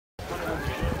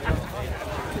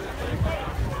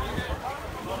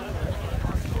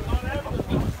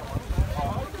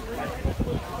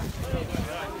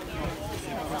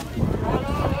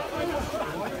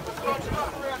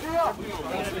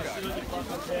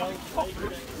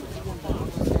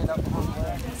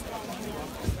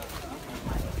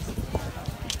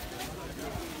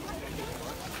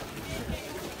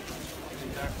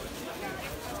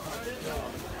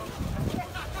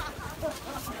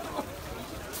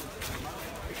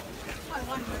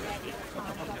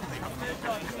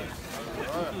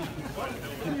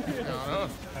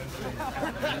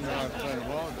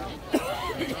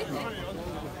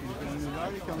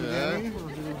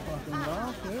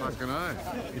Fucking hell.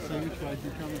 You see which way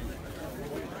you're coming.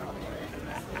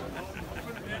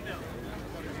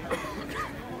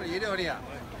 What are you doing here? Yeah,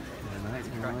 mate,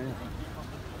 how are you?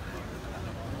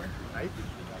 Hey?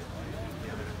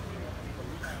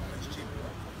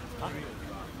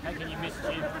 How can you miss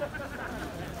Jim?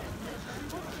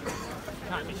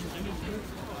 Can't miss Jimmy.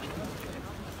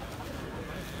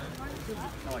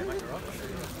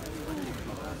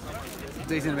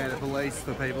 Decent amount of police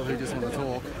for people who just want to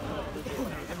talk.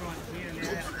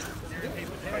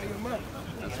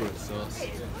 That's what it says.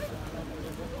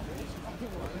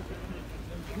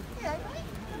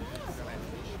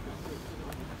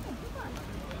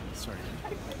 Sorry.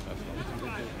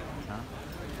 Huh?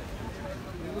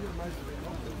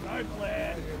 No,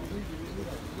 Blair.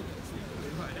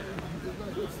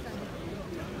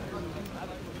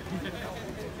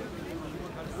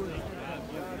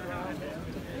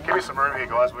 Give me some room here,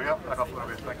 guys, will you? Back off a little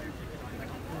bit, thank you.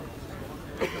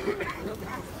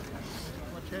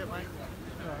 Watch out, mate.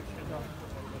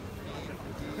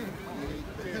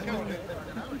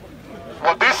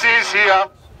 What this is here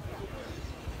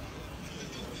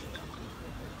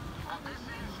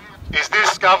is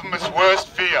this government's worst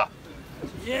fear.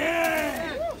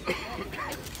 Yeah!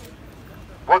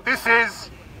 What this is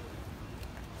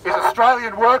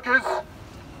Australian workers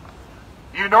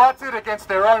united against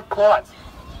their own plight.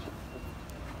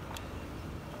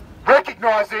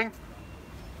 Recognising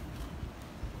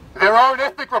their own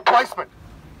ethnic replacement.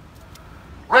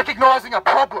 Recognising a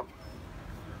problem.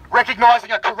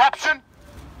 Recognising a corruption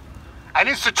and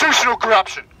institutional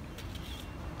corruption.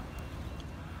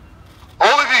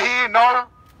 All of you here know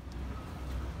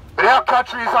that our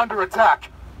country is under attack.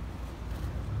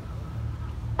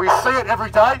 We see it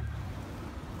every day.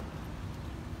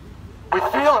 We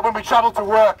feel it when we travel to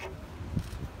work.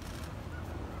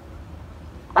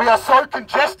 We are so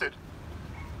congested.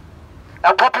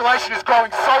 Our population is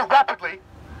growing so rapidly,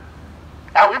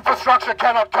 our infrastructure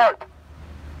cannot cope.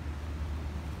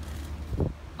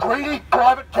 Greedy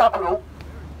private capital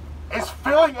is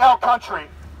filling our country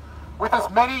with as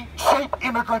many cheap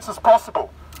immigrants as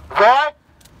possible. Why?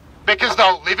 Because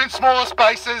they'll live in smaller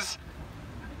spaces,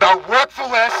 they'll work for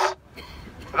less,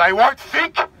 they won't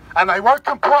think and they won't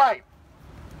complain.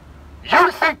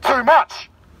 You think too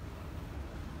much.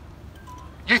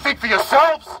 You think for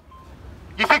yourselves,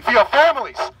 you think for your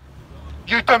families,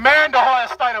 you demand a higher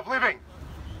state of living,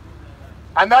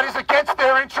 and that is against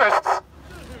their interests.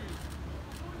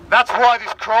 That's why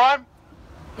this crime,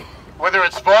 whether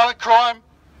it's violent crime,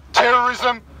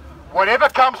 terrorism, whatever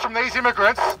comes from these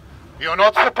immigrants, you're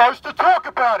not supposed to talk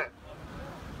about it.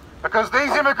 Because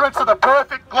these immigrants are the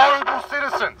perfect global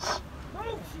citizens.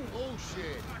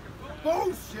 Bullshit.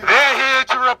 Bullshit. They're here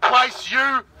to replace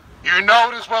you. You know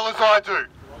it as well as I do.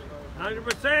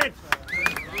 100%.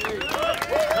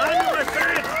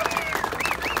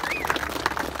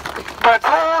 100%. But it's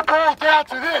all boiled down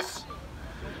to this.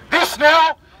 This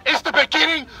now is the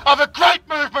beginning of a great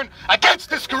movement against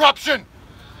this corruption.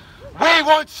 We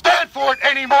won't stand for it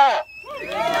anymore.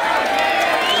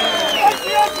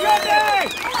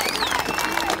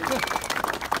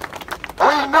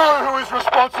 We know who is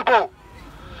responsible.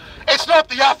 It's not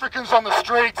the Africans on the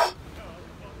streets.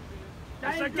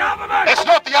 It's the government! It's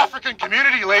not the African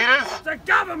community leaders. It's the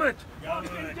government!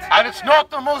 And it's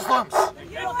not the Muslims.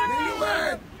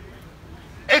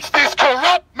 It's this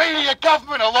corrupt media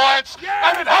government alliance,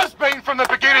 and it has been from the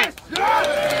beginning.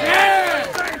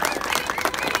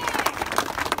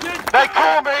 They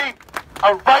call me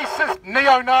a racist,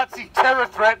 neo-Nazi terror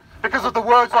threat because of the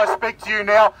words I speak to you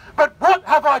now. But what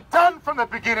have I done from the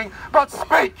beginning but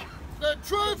speak? The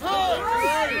truth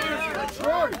hurts. The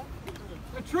truth.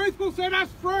 The truth will set us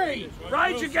free.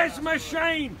 Rage against the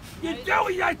machine. You do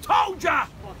it, I told ya.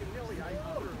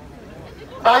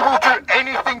 They will do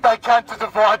anything they can to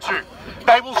divide you.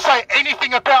 They will say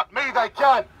anything about me they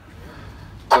can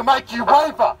to make you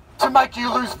waver, to make you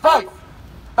lose faith.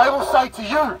 They will say to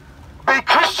you, be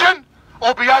Christian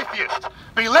or be atheist,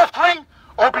 be left-wing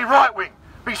or be right-wing,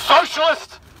 be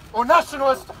socialist or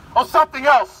nationalist or something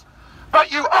else.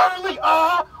 But you only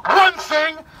are one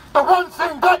thing, the one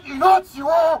thing that unites you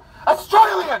all,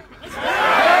 Australian.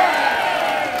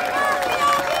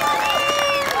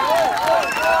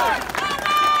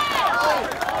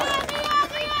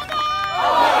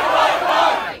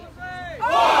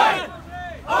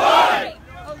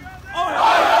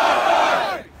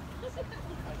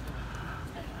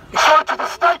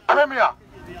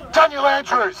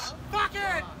 Andrews. Fuck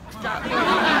it!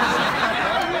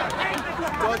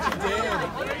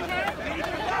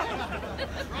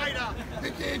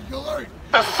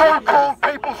 The so-called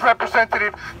people's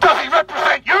representative, does he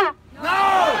represent you?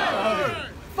 No!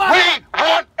 We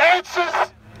want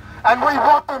answers, and we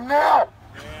want them now.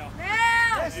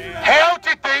 How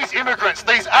did these immigrants,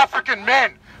 these African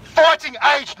men,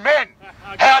 fighting-aged men,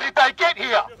 how did they get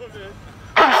here?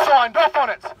 Who signed off on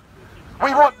it?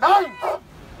 We want names.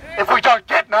 If we don't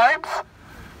get names,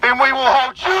 then we will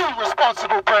hold you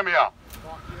responsible, Premier.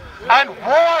 And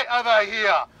why are they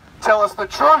here? Tell us the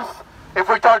truth. If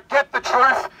we don't get the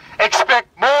truth, expect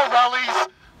more rallies,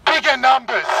 bigger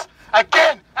numbers.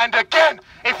 Again and again.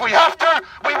 If we have to,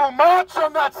 we will march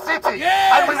on that city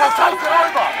and we will take it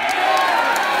over.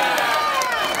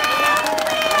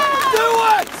 Do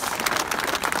it!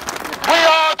 We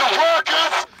are the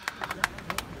workers.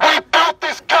 We built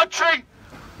this country.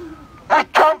 We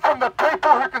come from the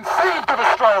people who conceived of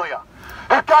Australia,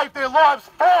 who gave their lives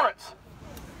for it,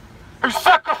 who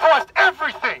sacrificed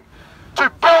everything to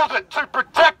build it, to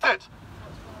protect it.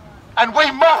 And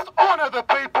we must honour the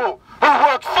people who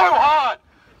worked so hard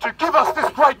to give us this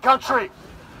great country.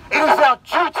 It is our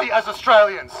duty as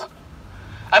Australians.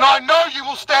 And I know you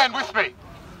will stand with me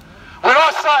when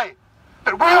I say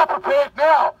that we are prepared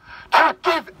now to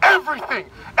give everything,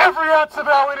 every ounce of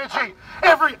our energy,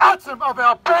 every atom of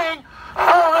our being for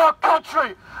our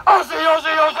country. Aussie,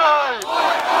 Aussie, Aussie!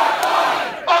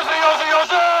 Aussie, Aussie,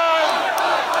 Aussie!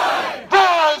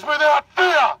 Rise without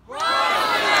fear!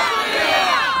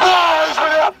 Rise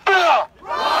without fear!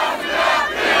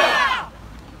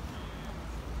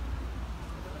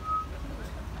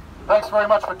 Thanks very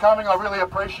much for coming. I really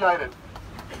appreciate it.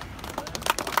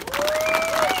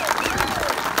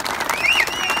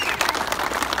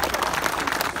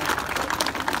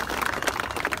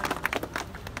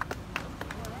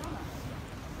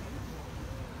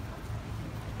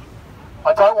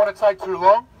 I don't want to take too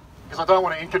long because I don't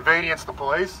want to inconvenience the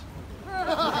police.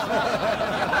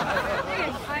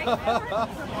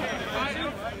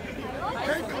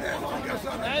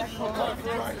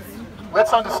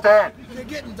 Let's understand. They're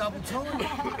getting double time.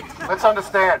 Let's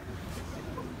understand.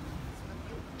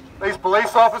 These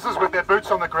police officers with their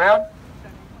boots on the ground,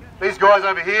 these guys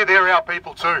over here, they're our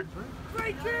people too.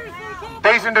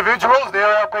 These individuals, they're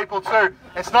our people too.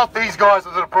 It's not these guys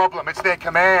that are the problem, it's their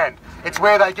command. It's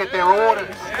where they get their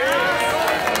orders.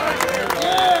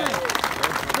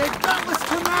 Their gutless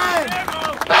command.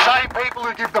 The same people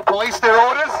who give the police their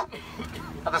orders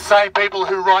are the same people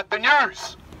who write the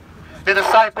news. They're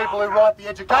the same people who write the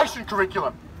education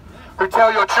curriculum, who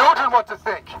tell your children what to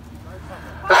think.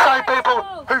 The same people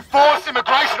who force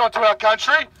immigration onto our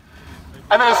country,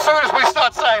 and then as soon as we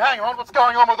start saying, hang on, what's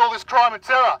going on with all this crime and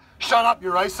terror? Shut up, you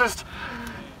racist.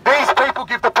 These people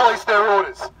give the police their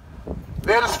orders.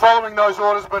 They're just following those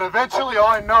orders, but eventually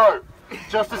I know,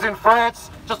 just as in France,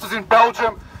 just as in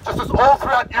Belgium, just as all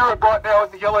throughout Europe right now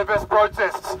with the Yellow Vest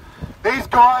protests, these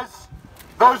guys,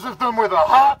 those of them with a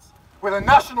heart, with a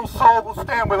national soul, will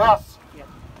stand with us.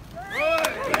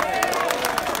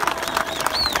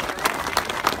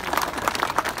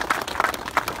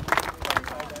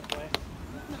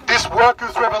 This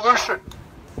workers' revolution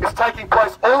is taking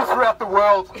place all throughout the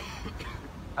world,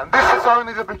 and this is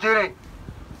only the beginning.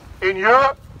 In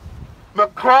Europe,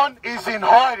 Macron is in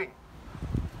hiding.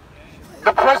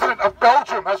 The president of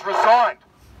Belgium has resigned.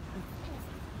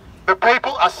 The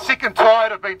people are sick and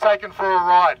tired of being taken for a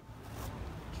ride.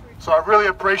 So I really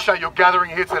appreciate your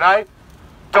gathering here today.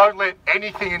 Don't let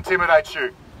anything intimidate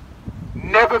you.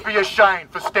 Never be ashamed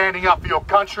for standing up for your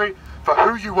country, for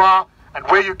who you are and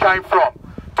where you came from.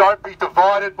 Don't be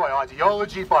divided by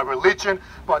ideology, by religion,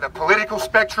 by the political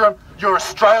spectrum. You're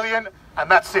Australian, and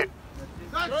that's it.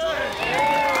 That's it.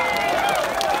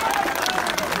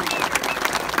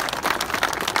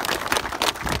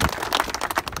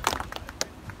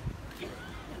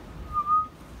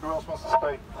 Who else wants to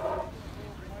speak?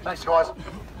 Thanks, guys.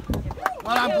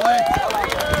 Well done, Blair.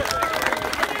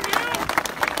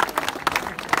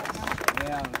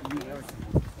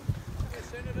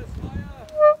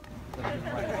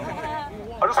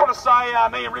 I just want to say,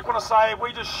 me and Rick want to say,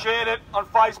 we just shared it on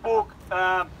Facebook,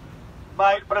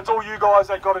 mate, but it's all you guys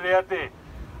that got it out there.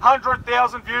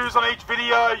 100,000 views on each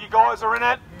video, you guys are in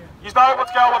it. You know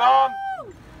what's going on.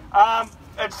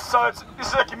 This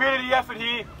is a community effort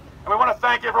here, and we want to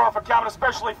thank everyone for coming,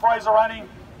 especially Fraser Anning,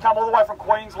 come all the way from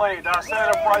Queensland.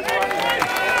 Senator Fraser Anning.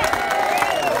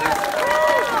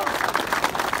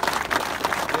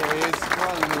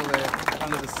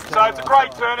 So it's a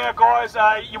great turnout, guys.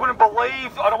 You wouldn't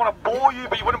believe, I don't want to bore you,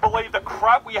 but you wouldn't believe the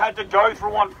crap we had to go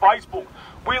through on Facebook.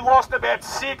 we lost about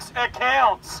 6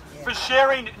 accounts for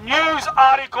sharing news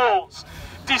articles.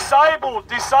 Disabled,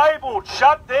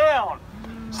 shut down.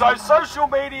 So social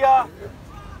media,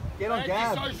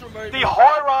 the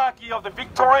hierarchy of the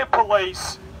Victorian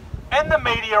police and the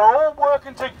media are all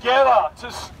working together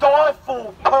to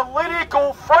stifle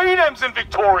political freedoms in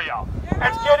Victoria.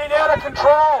 It's getting out of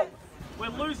control. We're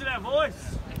losing our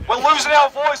voice. We're losing our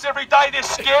voice every day. They're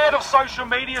scared of social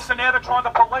media, so now they're trying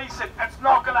to police it. It's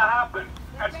not going to happen.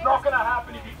 It's not going to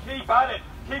happen if you keep at it.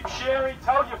 Keep sharing,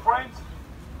 tell your friends.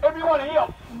 Everyone here,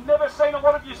 never seen a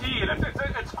lot of you here.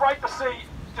 It's great to see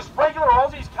just regular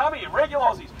Aussies come here, regular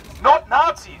Aussies. Not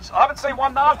Nazis. I haven't seen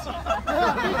one Nazi. Is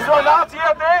there a Nazi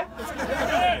out there?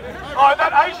 Oh,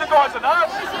 that Asian guy's a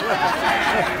Nazi.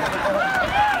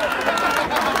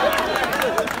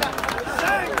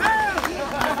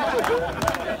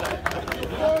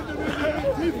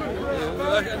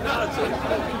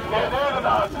 Yeah, they're the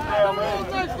Nazis now, man.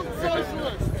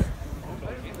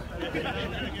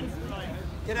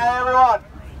 G'day everyone.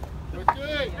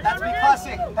 That's me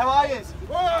classic. How are you?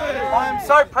 I am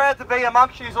so proud to be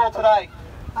amongst you all today.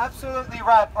 Absolutely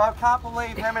rap. I can't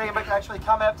believe how many of you actually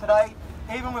come out today.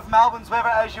 Even with Melbourne's weather,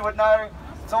 as you would know,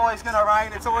 it's always going to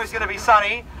rain, it's always going to be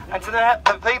sunny. And to the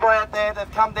people out there that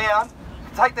have come down,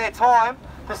 take their time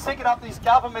to stick it up this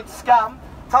government scum,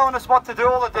 telling us what to do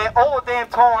all the damn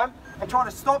time and trying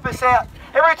to stop us out.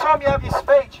 Every time you have your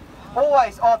speech,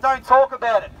 always, oh, don't talk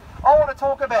about it. I want to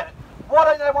talk about it. Why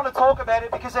don't they want to talk about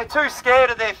it? Because they're too scared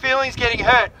of their feelings getting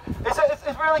hurt. It's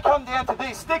really come down to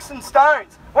this, sticks and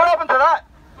stones. What happened to that?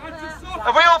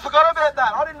 Have we all forgot about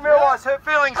that? I didn't realise her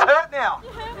feelings hurt now.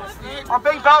 I'm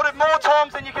being belted more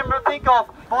times than you can think of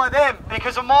by them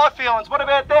because of my feelings. What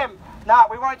about them? Nah,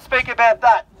 we won't speak about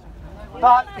that.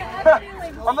 But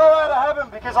I'm not allowed to have them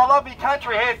because I love my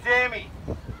country, how dare me.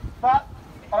 But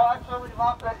I absolutely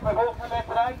love that we've all come out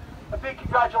today. A big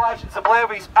congratulations to Blair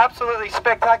with his absolutely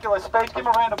spectacular speech. Give him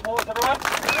a round of applause, everyone.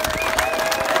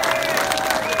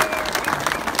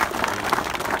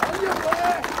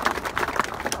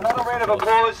 Another round of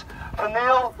applause for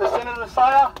Neil, the Senator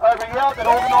Sayer, over here, that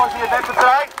organised the event for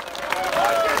today.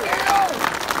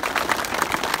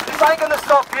 This ain't going to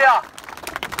stop here.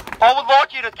 I would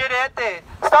like you to get out there.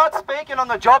 Start speaking on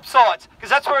the job sites, because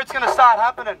that's where it's going to start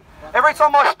happening. Every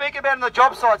time I speak about it on the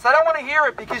job sites, they don't want to hear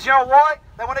it, because you know why?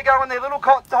 They want to go in their little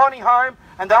tiny home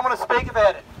and don't want to speak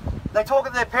about it. They talk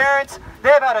to their parents,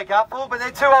 they've had a gutful, but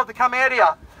they're too old to come out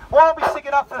here. Why aren't we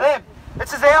sticking up for them?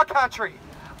 This is our country.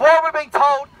 Why are we being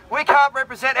told we can't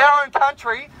represent our own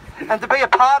country and to be a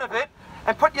part of it?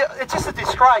 And it's just a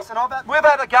disgrace, and we've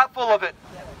had a gutful of it.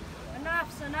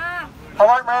 Enough's enough. I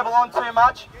won't ramble on too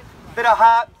much. Bit of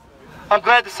heart. I'm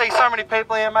glad to see so many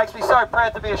people here. It makes me so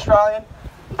proud to be Australian.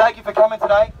 Thank you for coming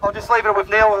today. I'll just leave it with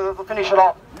Neil and we'll finish it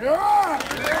off. Hey,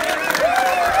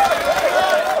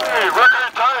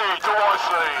 record day to IC.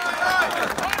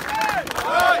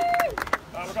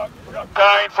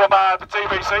 Kane from the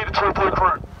TVC, the True Blue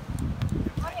Crew.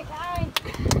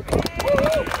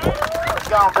 What's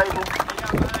going on, people?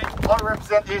 I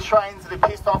represent the Australians that are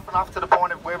pissed off enough to the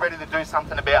point of we're ready to do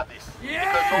something about this. Because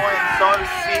I am so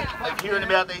sick of hearing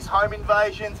about these home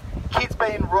invasions, kids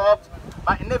being robbed.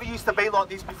 Mate, it never used to be like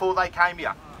this before they came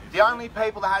here. The only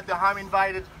people that had their home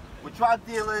invaded were drug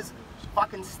dealers,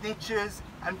 fucking snitches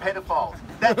and pedophiles.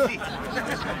 That's it.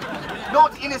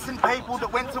 Not innocent people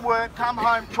that went to work, come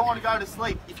home, trying to go to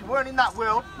sleep. If you weren't in that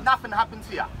world, nothing happens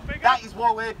here. That is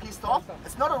why we're pissed off.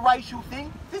 It's not a racial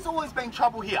thing. There's always been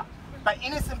trouble here. But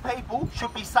innocent people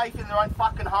should be safe in their own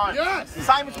fucking homes. Yes.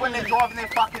 Same as when they're driving their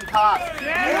fucking cars.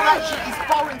 Yes. All that shit is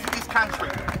foreign to this country.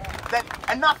 That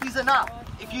enough is enough.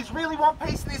 If you really want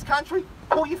peace in this country,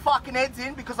 pull your fucking heads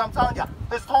in, because I'm telling you,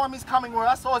 this time is coming where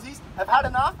us Aussies have had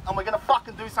enough and we're going to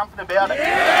fucking do something about it.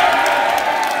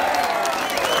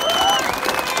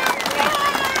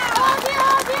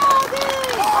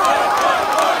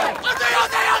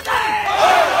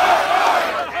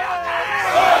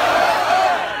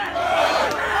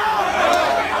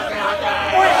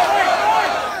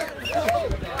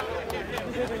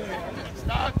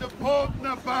 Start the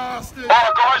partner, bastard.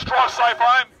 Alright guys, drive safe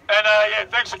home, and yeah,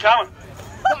 thanks for coming.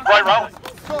 Great rolling. If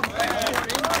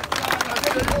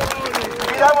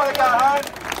you don't want to go home,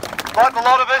 like a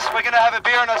lot of us, we're going to have a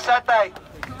beer on a Saturday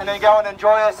and then go and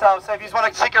enjoy ourselves. So if you just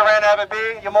want to stick around and have a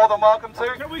beer, you're more than welcome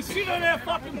to. Can we sit on our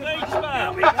fucking beach,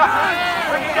 mate? We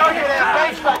can go get our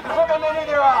beach, mate, because look how many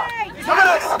there are. Look at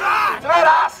us. It's about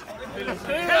us.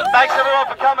 Thanks everyone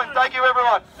for coming. Thank you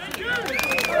everyone. You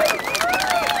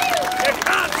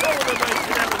can't tell the beach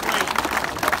and have a beach.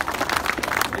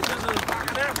 This isn't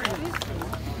fucking African.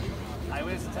 Hey,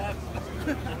 where's the tab?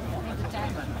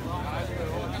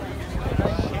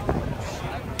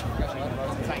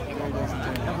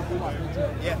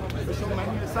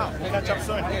 Catch up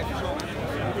soon.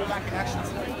 Back in action.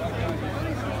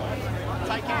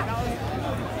 Take care, fellas.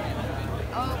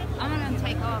 Oh, I'm gonna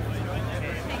take off.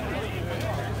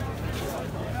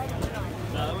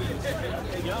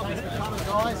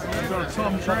 Guys, Got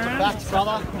Tom Tran. backs,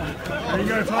 brother. There you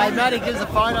go, Tom. Hey, Matty gives a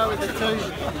photo with the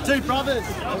two brothers.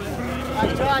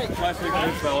 Hey, Jay. Nice to meet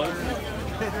you, fellas.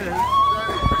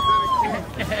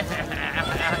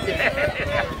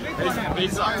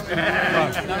 He's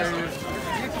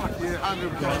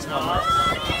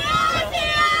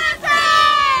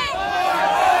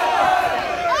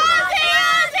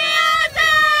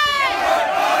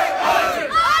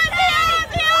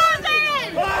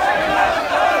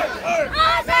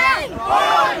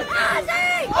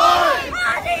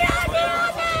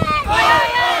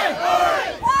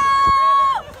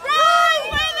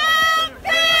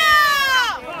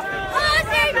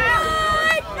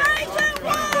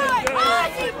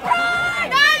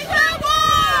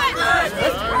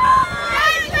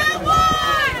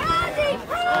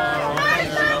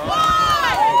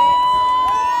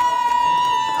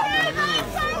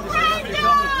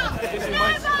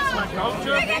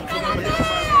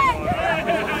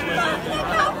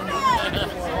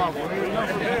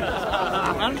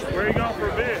Where are you going for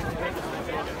a bit?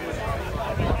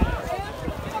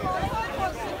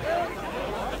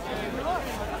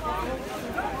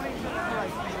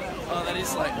 Oh, that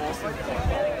is like awesome.